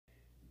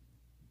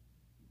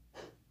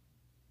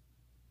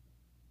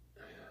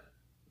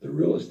The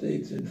real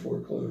estate's in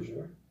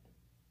foreclosure.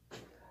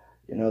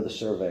 You know, the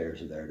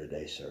surveyors are there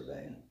today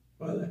surveying.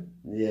 Are they?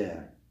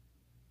 Yeah.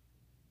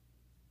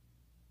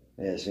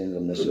 Yeah, it seems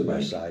I'm missing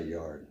my side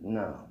yard.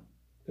 No.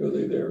 Are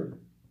they there?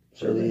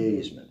 For the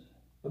easement.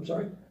 I'm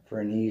sorry? For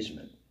an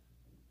easement.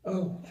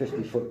 Oh.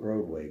 50-foot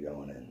roadway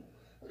going in.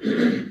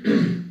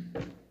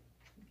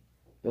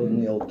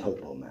 Building the old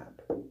topo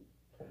map.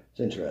 It's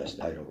interesting.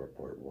 Title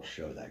report will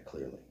show that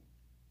clearly.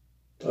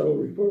 Title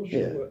report will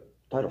show what?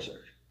 Title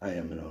search. I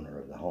am an owner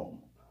of the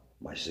home.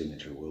 My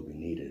signature will be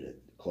needed at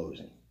the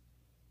closing.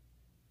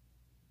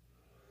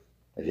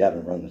 If you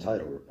haven't run the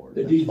title report,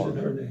 the deed's in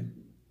her name.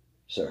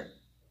 Sir,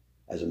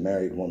 as a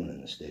married woman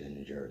in the state of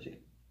New Jersey,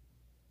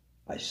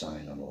 I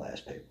signed on the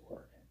last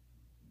paperwork.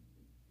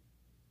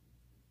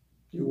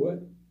 You what?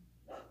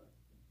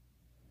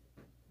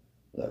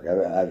 Look,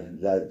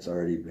 that's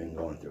already been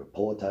going through.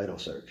 Pull a title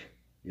search.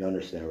 You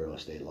understand real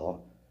estate law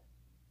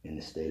in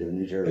the state of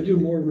New Jersey. I do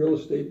more real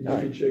estate than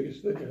you can shake a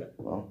stick at.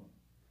 Well,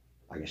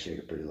 I can shake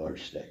a pretty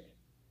large stick.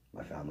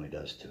 My family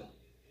does too.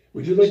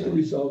 Would you like to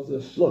resolve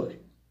this? Look,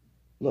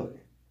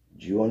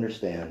 do you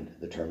understand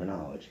the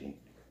terminology?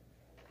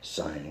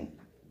 Signing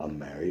a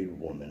married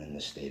woman in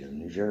the state of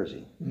New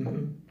Jersey.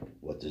 Mm-hmm.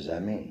 What does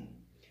that mean?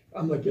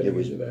 I'm not getting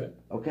into that.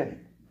 Okay.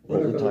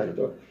 Pull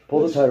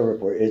the title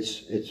report.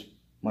 It's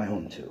my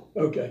home too.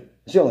 Okay.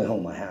 It's the only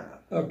home I have.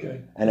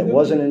 Okay. And it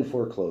wasn't in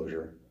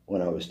foreclosure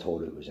when I was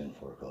told it was in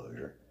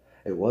foreclosure.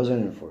 It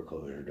wasn't in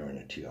foreclosure during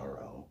the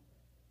TRO.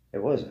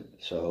 It wasn't.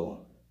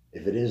 So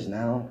if it is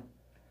now,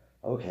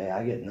 okay,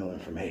 I get no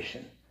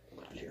information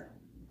here.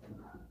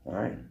 All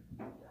right?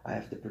 I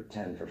have to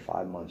pretend for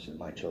 5 months that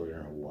my children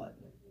are what?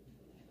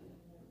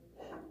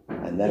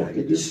 And then I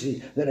get to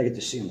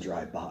see them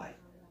drive by,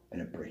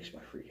 and it breaks my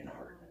freaking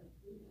heart.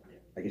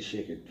 I can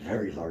shake a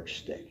very large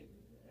stick.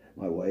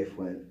 My wife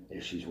went,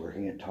 if she's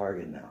working at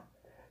Target now,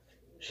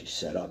 she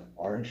set up,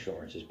 our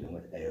insurance has been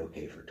with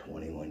AOK for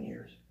 21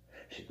 years.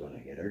 She's going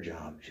to get her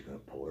job. She's going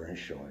to pull her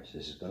insurance.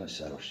 This is going to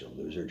settle. She'll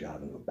lose her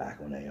job and go back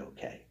on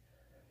AOK.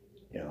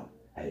 You know,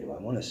 hey, do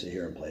I want to sit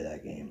here and play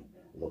that game?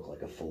 Look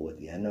like a fool at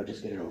the end? No,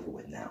 just get it over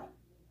with now.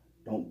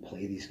 Don't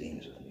play these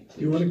games with me, please.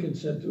 Do you want to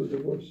consent to a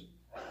divorce?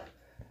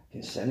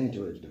 Consenting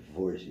to a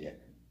divorce, yeah.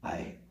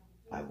 I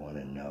want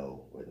to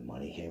know where the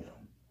money came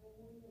from.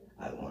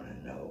 I want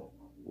to know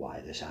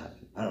why this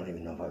happened. I don't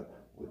even know if I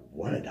would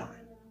want a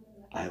dime.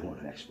 I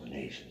want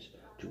explanations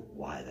to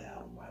why the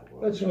hell my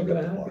world. That's not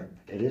going to happen.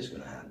 It is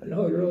going to happen.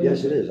 No, it really yes,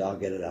 isn't. it is. I'll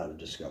get it out of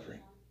discovery.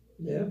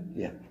 Yeah?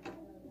 Yeah.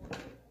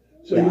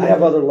 So yeah, I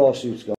have other lawsuits going.